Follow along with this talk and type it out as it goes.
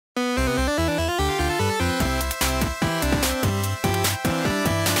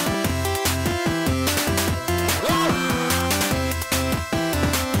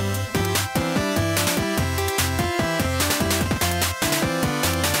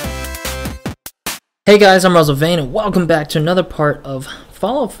Hey guys, I'm Russell Vane, and welcome back to another part of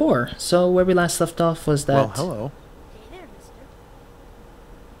Fallout 4. So where we last left off was that... Well, hello. Hey there, mister.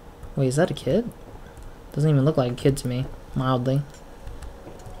 Wait, is that a kid? Doesn't even look like a kid to me, mildly.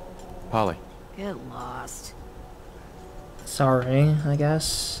 Polly. Get lost. Sorry, I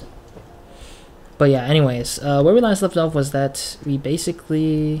guess. But yeah, anyways, where we last left off was that we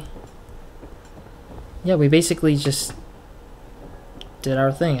basically... Yeah, we basically just did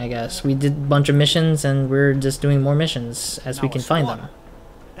our thing, I guess. We did a bunch of missions, and we're just doing more missions as we can find them.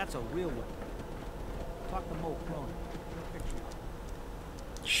 That's a real one. Talk to Mo Crone.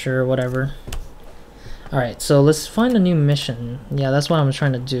 Sure, whatever. Alright, so let's find a new mission. Yeah, that's what I'm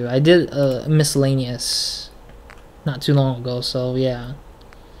trying to do. I did miscellaneous not too long ago, so yeah.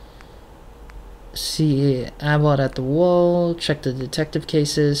 See Abbott at the wall, check the detective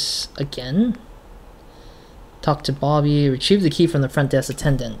cases again. Talk to Bobby, retrieve the key from the front desk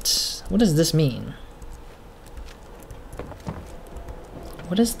attendant. What does this mean?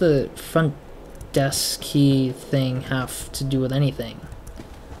 What does the front desk key thing have to do with anything?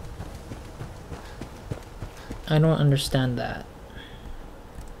 I don't understand that.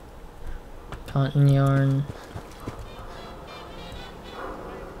 Cotton yarn.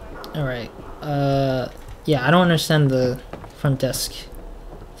 Alright. Yeah, I don't understand the front desk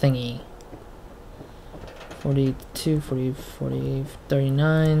thingy. 42, 40, 40,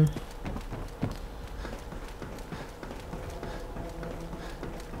 39.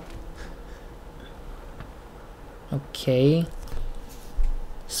 Okay.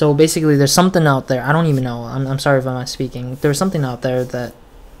 So basically there's something out there. I don't even know. I'm sorry if I'm not speaking. There's something out there that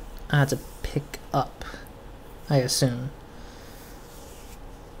I had to pick up, I assume.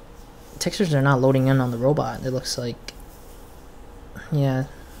 Textures are not loading in on the robot. It looks like... Yeah,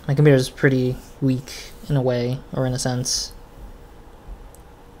 my computer is pretty weak in a way, or in a sense.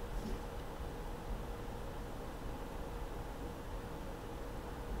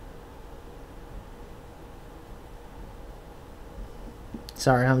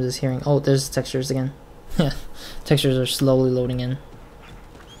 Sorry, I'm just hearing... Oh, there's textures again. Yeah, textures are slowly loading in.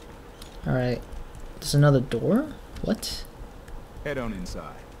 Alright. There's another door? What? Head on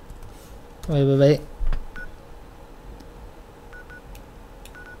inside. Wait.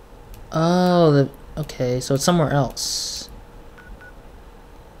 Oh, okay, so it's somewhere else.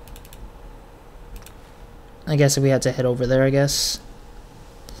 I guess we had to head over there, I guess.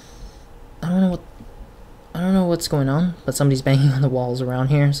 I don't know what's going on, but somebody's banging on the walls around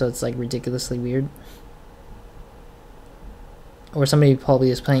here, so it's like ridiculously weird. Or somebody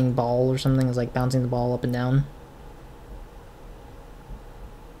probably is playing ball or something, is like bouncing the ball up and down.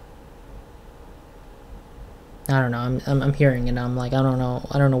 I don't know. I'm hearing it. I'm like, I don't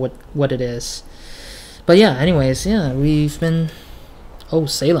know what it is. But yeah, anyways, yeah, we've been... Oh,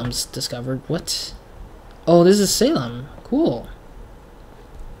 Salem's discovered. What? Oh, this is Salem. Cool.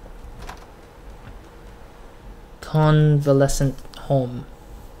 Convalescent home.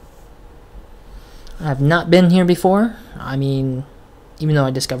 I've not been here before. I mean, even though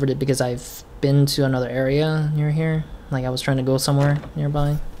I discovered it because I've been to another area near here. Like I was trying to go somewhere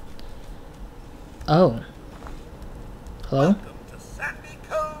nearby. Oh. Hello? Welcome to Sandy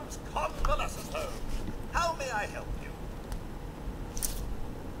Cove's Convalescent Home. How may I help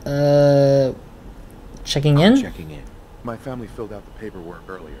you? Checking in? Checking in. My family filled out the paperwork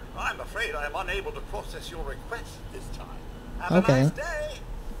earlier. I'm afraid I am unable to process your request this time. Have a Okay. nice day.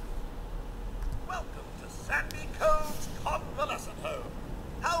 Welcome to Sandy Cove's Convalescent Home.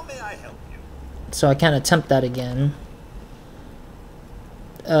 How may I help you? So I can't attempt that again.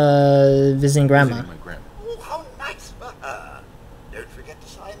 Visiting grandma. Visiting my grandma. Oh, how nice for her. Don't forget to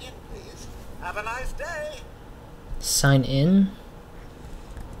sign in, please. Have a nice day. Sign in?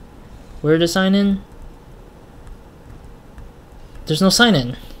 Where to sign in? There's no sign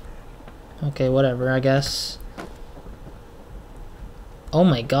in. Okay, whatever, I guess. Oh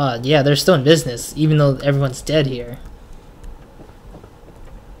my god, yeah, they're still in business, even though everyone's dead here.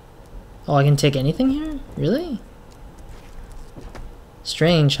 Oh, I can take anything here? Really?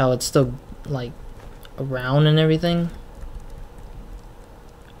 Strange how it's still, like, around and everything.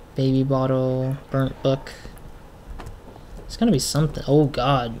 Baby bottle, burnt book. It's gotta be something. Oh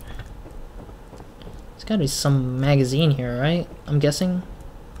god. There's gotta be some magazine here, right? I'm guessing.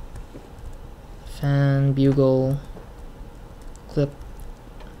 Fan, bugle, clip,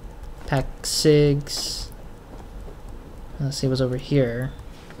 pack cigs. Let's see what's over here.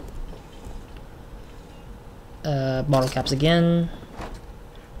 Bottle caps again.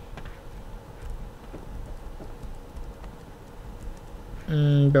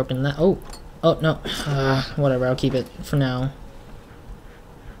 Broken that. Oh no. Whatever, I'll keep it for now.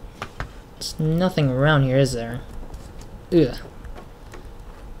 There's nothing around here, is there? Ugh.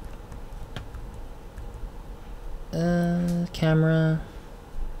 Camera.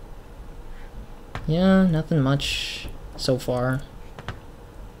 Yeah, nothing much so far.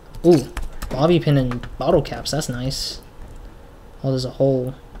 Ooh, bobby pin and bottle caps, that's nice. Oh, there's a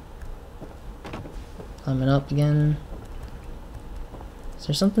hole. Climbing up again. Is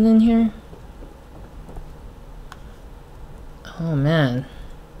there something in here? Oh man.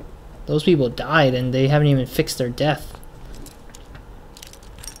 Those people died and they haven't even fixed their death.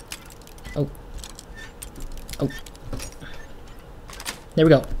 Oh. Oh. There we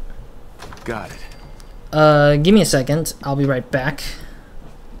go. Got it. Give me a second. I'll be right back.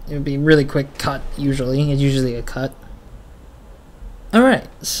 It would be a really quick cut, usually. It's usually a cut. Alright,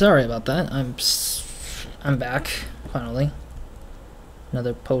 sorry about that. I'm back, finally.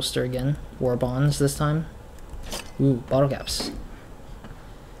 Another poster again. War bonds this time. Ooh, bottle caps.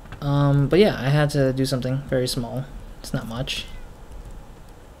 But yeah, I had to do something very small. It's not much.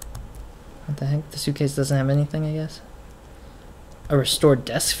 What the heck? The suitcase doesn't have anything, I guess? A restored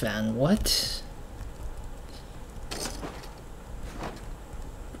desk fan. What?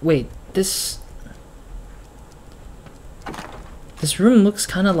 Wait, this room looks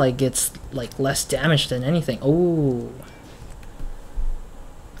kind of like it's like less damaged than anything. Oh.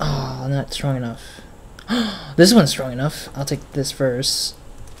 Oh, not strong enough. This one's strong enough. I'll take this first.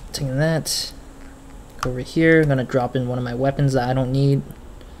 Taking that. Go over here. I'm gonna drop in one of my weapons that I don't need.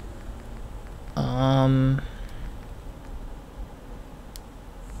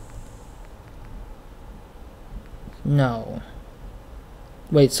 No.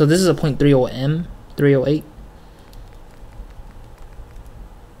 Wait, so this is a .30M? 308?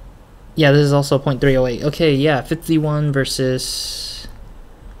 Yeah, this is also a .308. Okay, yeah, 51 versus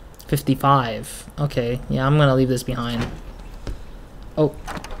 55. Okay, yeah, I'm gonna leave this behind. Oh,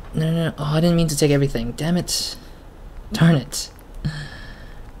 no. Oh, I didn't mean to take everything. Damn it. Darn it.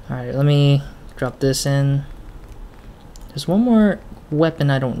 Alright, let me drop this in. There's one more weapon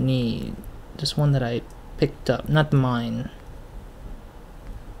I don't need. Just one that I picked up, not mine.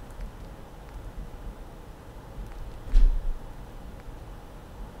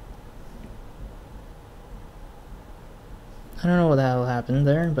 I don't know what the hell happened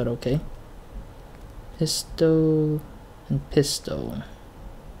there, but okay. Pisto and pisto.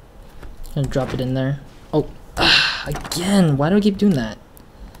 Gonna drop it in there. Oh, again! Why do I keep doing that?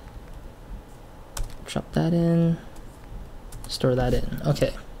 Drop that in. Store that in.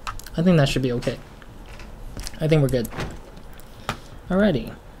 Okay. I think that should be okay. I think we're good.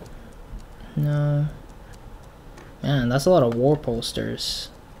 Alrighty. No. Man, that's a lot of war posters.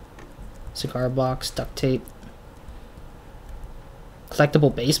 Cigar box, duct tape.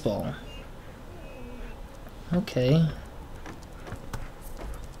 Collectible baseball. Okay.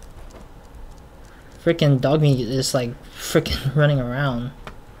 Frickin' dog meat is like frickin' running around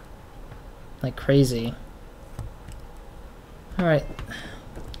like crazy. Alright.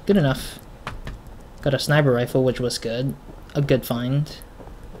 Good enough. Got a sniper rifle, which was good. A good find.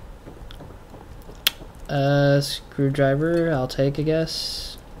 Screwdriver, I'll take, I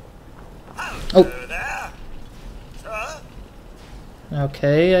guess. Oh!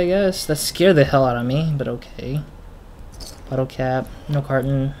 Okay, I guess. That scared the hell out of me, but okay. Bottle cap, no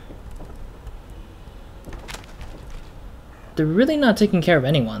carton. They're really not taking care of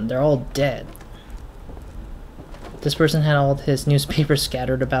anyone. They're all dead. This person had all his newspapers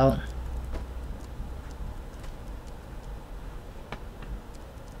scattered about.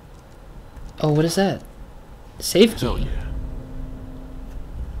 Oh, what is that? Safe key. So, yeah.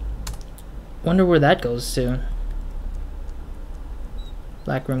 Wonder where that goes to.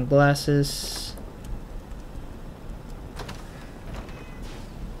 Black rim glasses.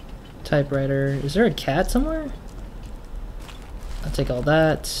 Typewriter. Is there a cat somewhere? I'll take all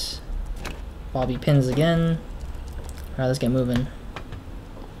that. Bobby pins again. Alright, let's get moving.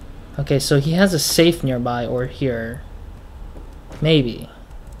 Okay, so he has a safe nearby or here. Maybe.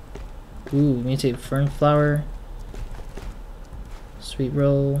 Ooh, mutated fern flower. Sweet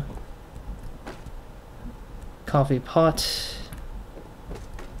roll. Coffee pot.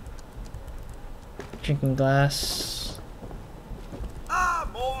 Drinking glass. Ah,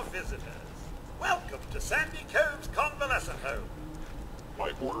 more visitors. Welcome to Sandy Cove's convalescent home.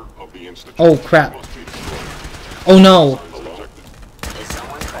 By order of the institute. Oh crap. Oh no.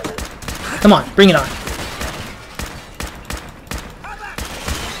 Come on, bring it on.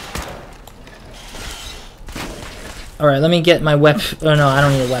 Alright, let me get my weapon. Oh no, I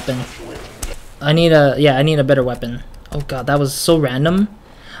don't need a weapon. I need a better weapon. Oh god, that was so random.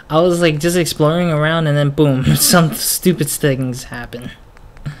 I was like just exploring around and then boom, some stupid things happen.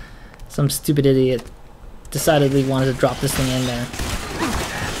 Some stupid idiot decidedly wanted to drop this thing in there.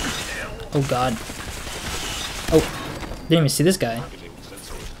 Oh god. Oh, didn't even see this guy.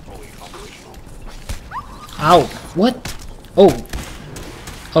 Ow, what? Oh.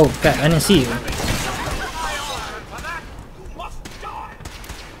 Oh god, I didn't see you.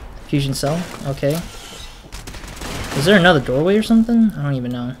 Fusion cell, okay. Is there another doorway or something? I don't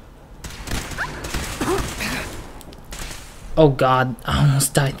even know. Oh god, I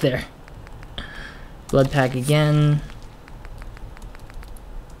almost died there. Blood pack again.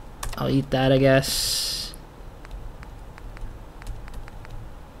 I'll eat that, I guess.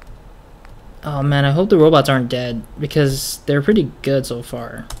 Oh man, I hope the robots aren't dead, because they're pretty good so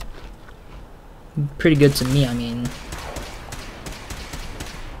far. Pretty good to me, I mean.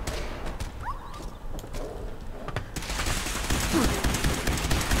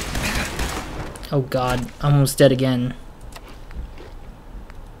 Oh god, I'm almost dead again.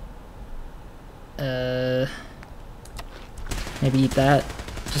 Maybe eat that,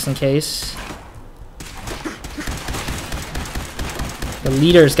 just in case. The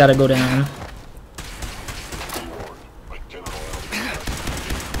leader's gotta go down.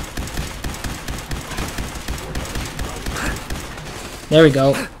 There we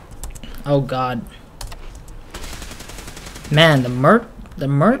go. Oh god. Man, the Merc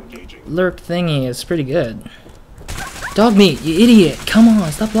lurk thingy is pretty good. Dog meat, you idiot! Come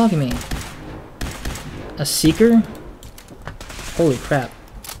on, stop blocking me. A seeker? Holy crap.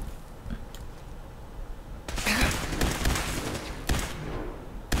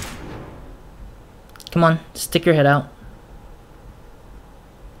 Come on, stick your head out.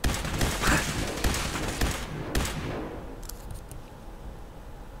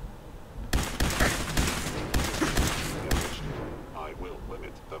 I will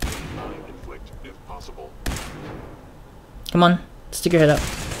limit the pain I inflict if possible. Come on, stick your head out.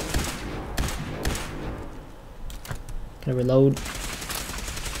 Gonna reload.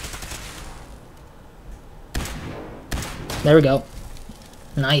 There we go.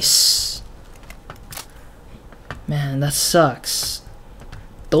 Nice. Man, that sucks.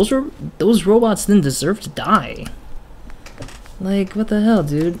 Those robots didn't deserve to die. Like, what the hell,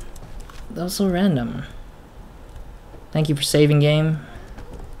 dude? That was so random. Thank you for saving, game.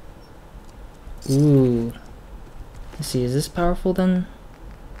 Ooh. Let's see, is this powerful then?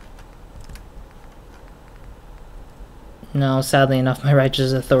 No, sadly enough, my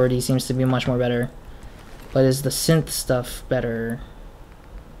righteous authority seems to be much more better. But is the synth stuff better?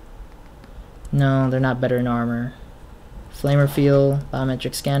 No, they're not better in armor. Flamer feel,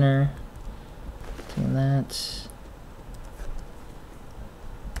 biometric scanner. Doing that.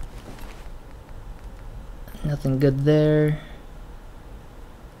 Nothing good there.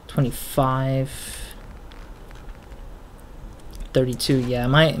 25. 32, yeah,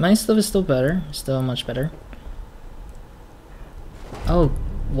 my stuff is still better. Still much better. Oh,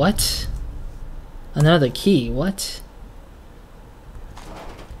 what? Another key, what?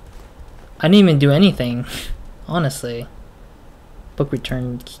 I didn't even do anything, honestly. Book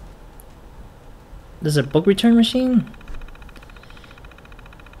return. There's a book return machine?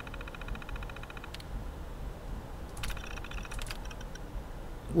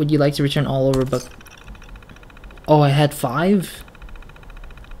 Would you like to return all over book? Oh, I had 5?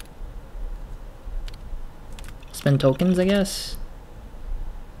 Spend tokens, I guess?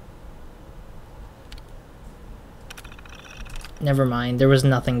 Never mind, there was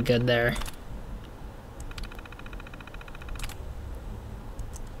nothing good there.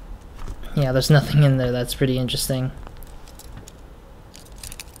 Yeah, there's nothing in there that's pretty interesting.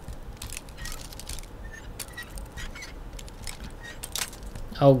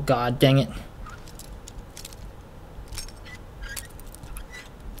 Oh god, dang it.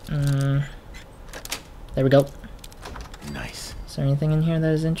 There we go. Nice. Is there anything in here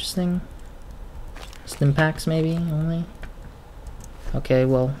that is interesting? Stim packs maybe, only? Okay,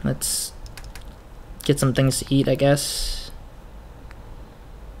 well, let's get some things to eat, I guess.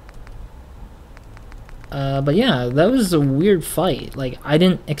 But yeah, that was a weird fight. Like, I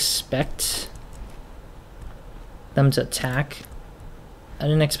didn't expect them to attack. I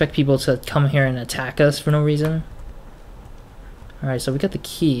didn't expect people to come here and attack us for no reason. Alright, so we got the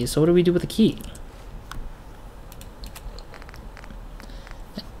key. So what do we do with the key?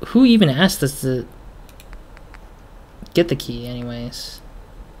 Who even asked us to get the key anyways?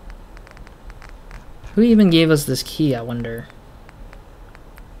 Who even gave us this key, I wonder?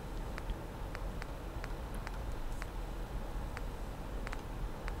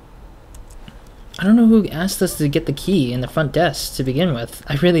 I don't know who asked us to get the key in the front desk to begin with.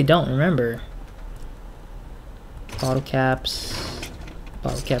 I really don't remember. Bottle caps.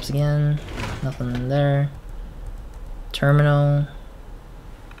 Bottle caps again. Nothing in there. Terminal.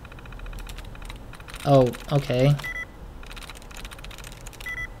 Oh, okay.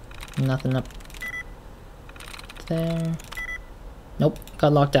 Nothing up there. Nope,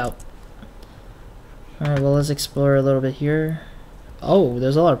 got locked out. Alright, well, let's explore a little bit here. Oh,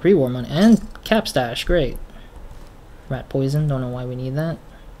 there's a lot of pre-war money. And cap stash, great. Rat poison, don't know why we need that.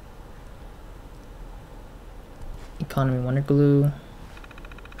 Economy wonder glue.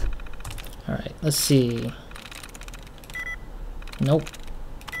 Alright, let's see. Nope.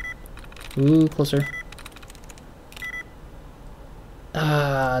 Ooh, closer.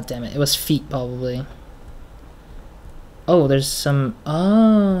 Ah, damn it. It was feet, probably. Oh, there's some...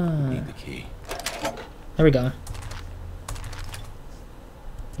 Ah. Need the key. There we go.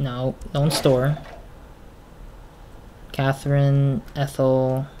 No, don't store. Catherine,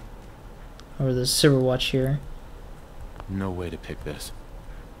 Ethel, or the silver watch here. No way to pick this.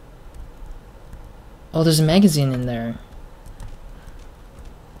 Oh, there's a magazine in there.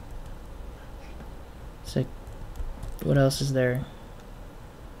 So, what else is there?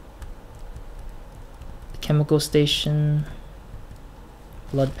 The chemical station,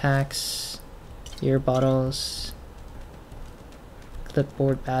 blood packs, beer bottles,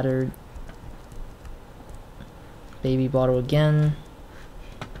 clipboard battered, baby bottle again.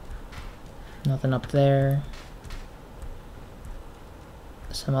 Nothing up there.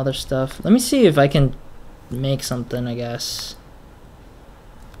 Some other stuff. Let me see if I can make something, I guess.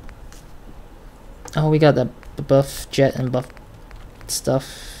 Oh, we got the buff jet and buff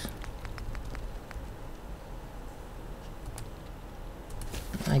stuff.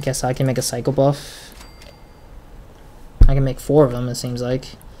 I guess I can make a cycle buff. I can make 4 of them, it seems like.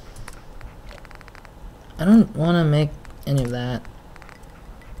 I don't want to make any of that.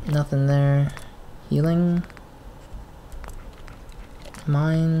 Nothing there. Healing.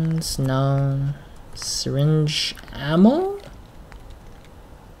 Mines, no. Syringe ammo?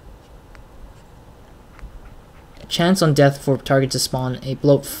 Chance on death for target to spawn a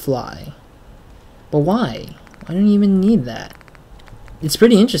bloat fly. But why? I don't even need that. It's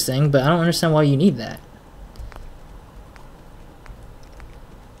pretty interesting, but I don't understand why you need that.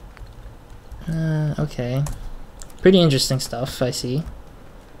 Okay. Pretty interesting stuff, I see.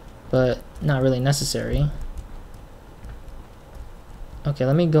 But not really necessary. Okay,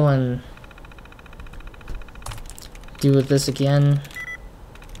 let me go and do with this again.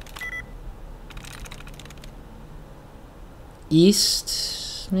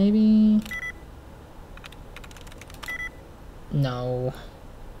 East, maybe? No.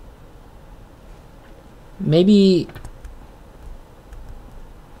 Maybe...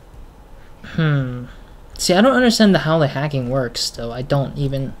 See, I don't understand how the hacking works, though. I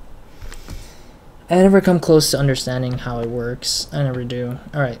never come close to understanding how it works. I never do.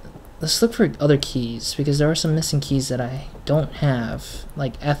 Alright, let's look for other keys, because there are some missing keys that I don't have.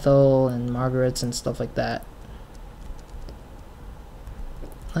 Like Ethel and Margaret's and stuff like that.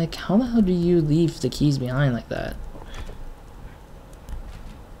 Like, how the hell do you leave the keys behind like that?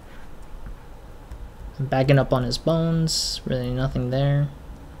 I'm backing up on his bones. Really nothing there.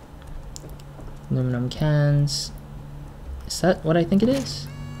 Aluminum cans. Is that what I think it is?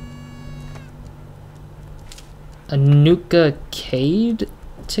 A Nuka Cade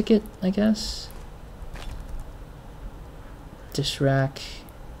ticket, I guess? Dish rack.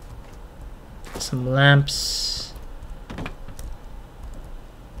 Some lamps.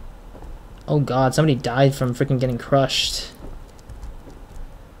 Oh god, somebody died from freaking getting crushed.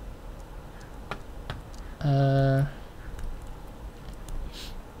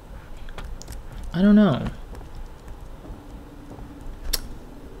 I don't know.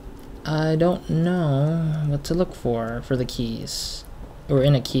 I don't know what to look for the keys. Or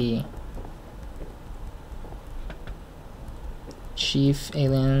in a key. Chief,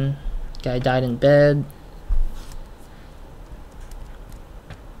 alien, guy died in bed.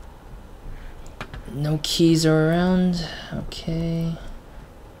 No keys are around. Okay.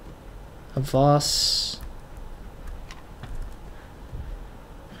 A Voss.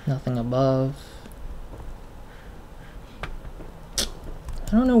 Nothing above.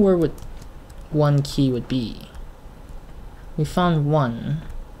 I don't know where one key would be. We found 1,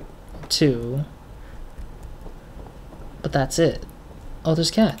 2, but that's it. Oh,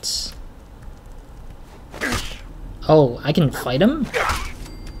 there's cats. Oh, I can fight them?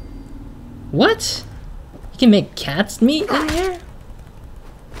 What? You can make cat's meat in here?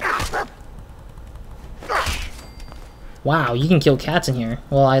 Wow, you can kill cats in here.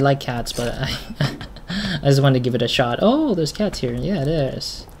 Well, I like cats, but I just wanted to give it a shot. Oh, there's cats here. Yeah,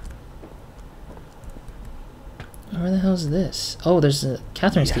 there's. Where the hell is this? Oh, there's a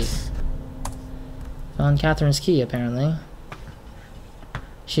Catherine's key. Found Catherine's key, apparently.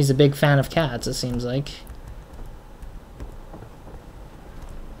 She's a big fan of cats, it seems like.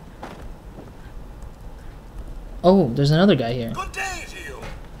 Oh, there's another guy here. Good day to you.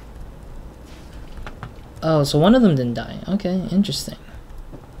 Oh, so one of them didn't die. Okay, interesting.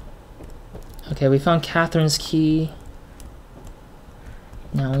 Okay, we found Catherine's key.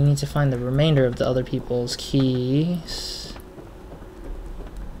 Now we need to find the remainder of the other people's keys.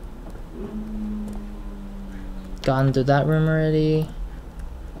 Gone through that room already.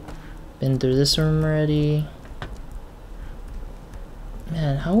 Been through this room already.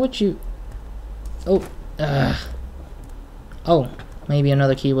 Man, how would you... Oh, oh, maybe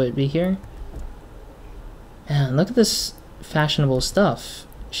another key would be here. Man, look at this fashionable stuff.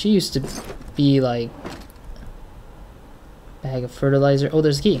 She used to be like... Bag of fertilizer. Oh,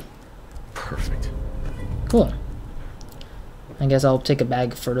 there's a key. Perfect. Cool. I guess I'll take a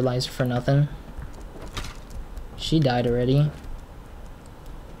bag of fertilizer for nothing. She died already.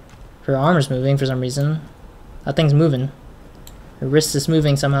 Her armor's moving for some reason. That thing's moving. Her wrist is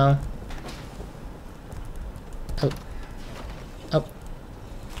moving somehow. Oh. Oh.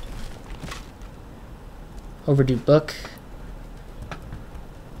 Overdue book.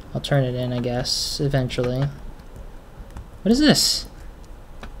 I'll turn it in, I guess, eventually. What is this?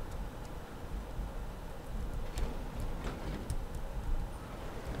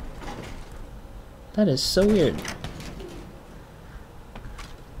 That is so weird.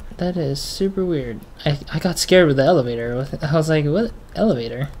 That is super weird. I got scared with the elevator. I was like, what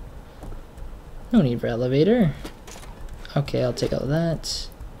elevator? No need for elevator. Okay, I'll take out that.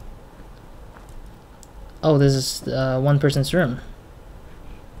 Oh, this is one person's room.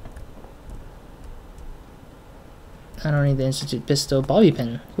 I don't need the Institute pistol. Bobby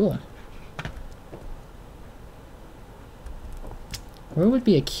pin. Cool. Where would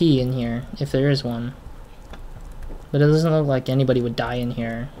be a key in here, if there is one? But it doesn't look like anybody would die in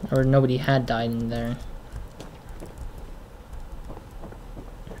here. Or nobody had died in there.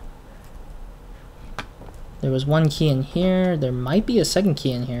 There was one key in here. There might be a second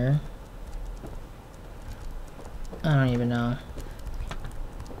key in here. I don't even know.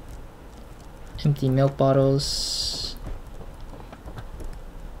 Empty milk bottles.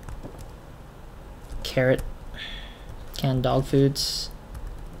 Carrot. Canned dog foods.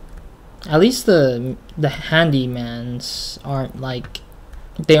 At least the handymans aren't like,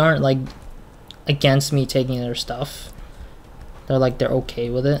 they aren't like against me taking their stuff. They're like, they're okay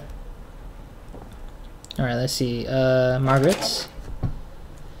with it. Alright, let's see. Margaret's.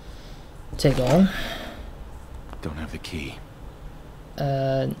 Take all. Don't have the key.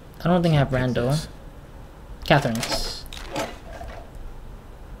 I don't think I have Randall. Catherine's.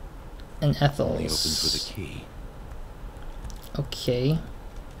 And Ethel's. Only opens with a key. Okay.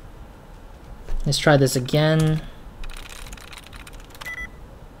 Let's try this again.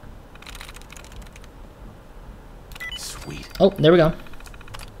 Sweet. Oh, there we go.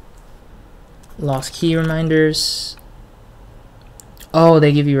 Lost key reminders. Oh,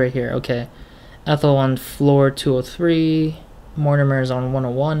 they give you right here. Okay. Ethel on floor 203. Mortimer's on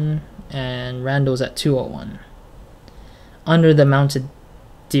 101. And Randall's at 201. Under the mounted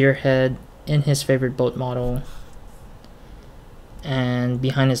deer head in his favorite boat model. And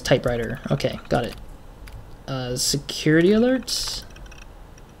behind his typewriter. Okay, got it. Security alerts.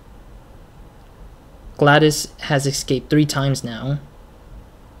 Gladys has escaped 3 times now.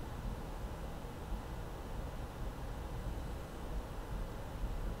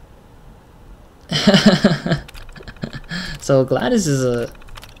 So Gladys is a...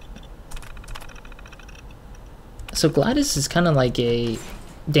 So Gladys is kind of like a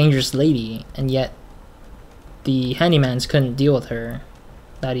dangerous lady, and yet the handymans couldn't deal with her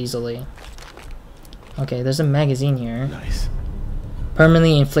that easily. Okay, there's a magazine here. Nice.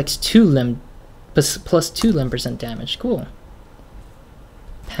 Permanently inflicts plus 2 limb percent damage. Cool.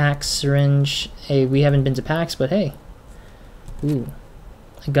 Pax, syringe. Hey, we haven't been to Pax, but hey. Ooh.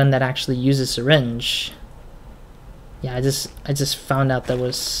 A gun that actually uses syringe. Yeah, I just found out there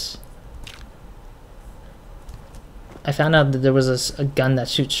was... I found out that there was a gun that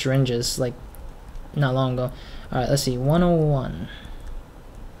shoots syringes, like, not long ago. Alright, let's see. 101.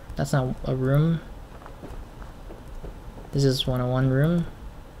 That's not a room. This is 101 room.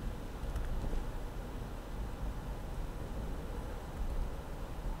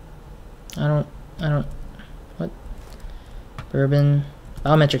 I don't... What? Bourbon.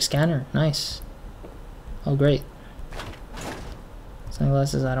 Biometric scanner. Nice. Oh, great.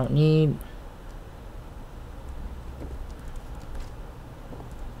 Sunglasses I don't need.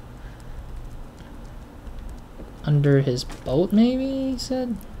 Under his boat, maybe, he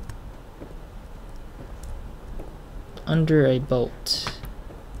said? Under a boat.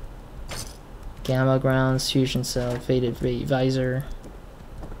 Gamma grounds, fusion cell, faded visor.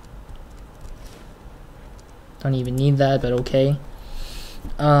 Don't even need that, but okay.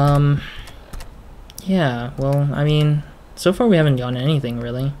 Yeah, well, I mean, so far we haven't gotten anything,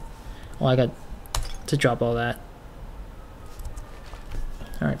 really. Well, I got to drop all that.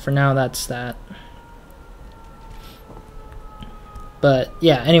 Alright, for now, that's that. But,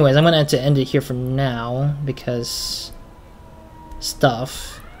 yeah, anyways, I'm gonna have to end it here for now, because...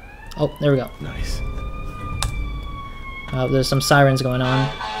 stuff. Oh, there we go. Nice. There's some sirens going on.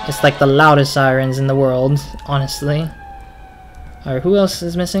 It's like the loudest sirens in the world, honestly. Alright, who else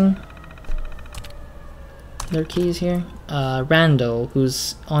is missing? Their keys here? Randall,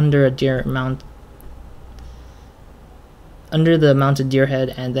 who's under a deer mount... under the mounted deer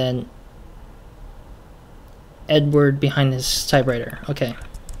head, and then... Edward behind his typewriter. Okay.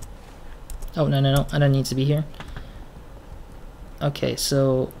 Oh, no, I don't need to be here. Okay,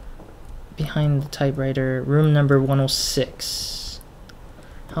 so... behind the typewriter, room number 106.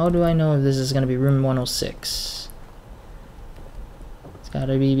 How do I know if this is going to be room 106? It's got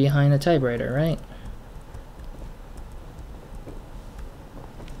to be behind the typewriter, right?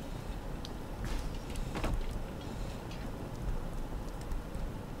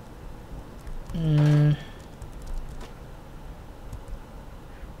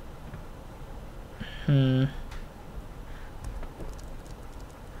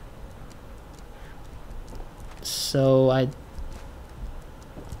 So I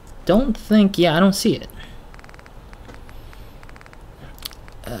don't think, yeah, I don't see it.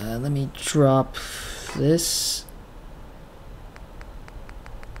 Let me drop this.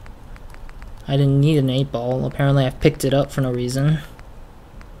 I didn't need an 8-ball. Apparently I've picked it up for no reason.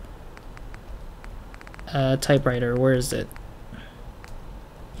 Typewriter, where is it?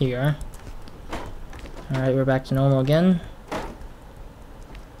 Here you are. Alright, we're back to normal again.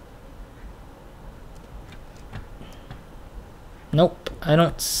 Nope, I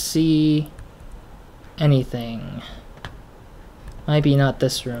don't see anything. Might be not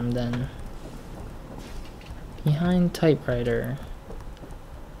this room then. Behind typewriter.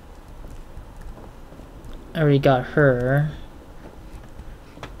 I already got her.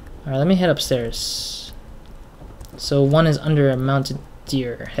 Alright, let me head upstairs. So one is under a mounted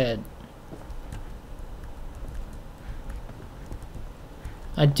deer head.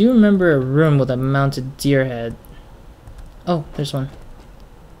 I do remember a room with a mounted deer head. Oh, there's one.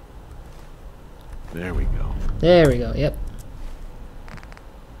 There we go. There we go, yep.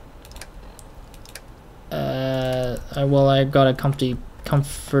 Well, I got a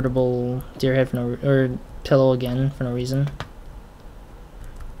comfortable deer head for no or pillow again for no reason.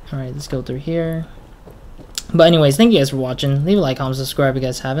 Alright, let's go through here. But anyways, thank you guys for watching. Leave a like, comment, subscribe if you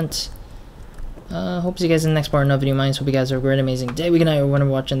guys haven't. Hope to see you guys in the next part of another video. Mine. Hope you guys have a great, amazing day, week, and night, whenever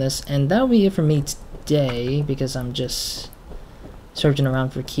you're watching this. And that'll be it for me today, because I'm just searching around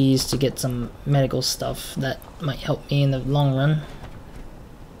for keys to get some medical stuff that might help me in the long run.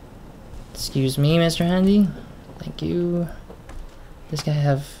 Excuse me, Mr. Handy. Thank you. This guy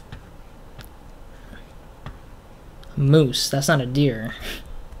have a moose. That's not a deer.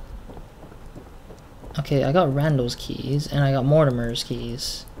 Okay, I got Randall's keys, and I got Mortimer's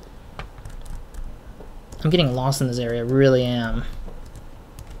keys. I'm getting lost in this area, I really am.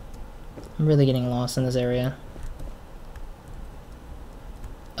 I'm really getting lost in this area.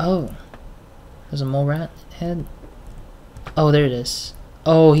 Oh, there's a mole rat head. Oh, there it is.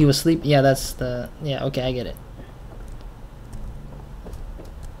 Oh, he was asleep. Yeah, that's the... yeah, okay, I get it.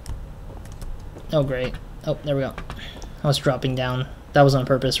 Oh, great. Oh, there we go. I was dropping down. That was on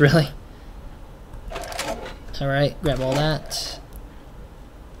purpose, really. Alright, grab all that.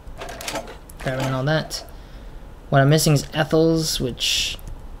 Grabbing all that. What I'm missing is Ethel's, which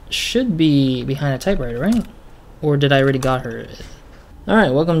should be behind a typewriter, right? Or did I already got her?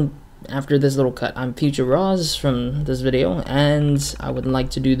 Alright, welcome after this little cut. I'm Future Roz from this video, and I would like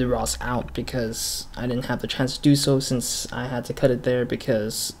to do the Roz out because I didn't have the chance to do so since I had to cut it there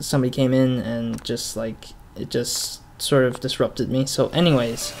because somebody came in and just like, it just sort of disrupted me. So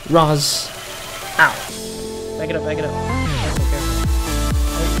anyways, Roz out. Back it up, back it up. Careful, careful.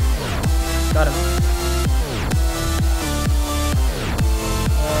 Oh, got him.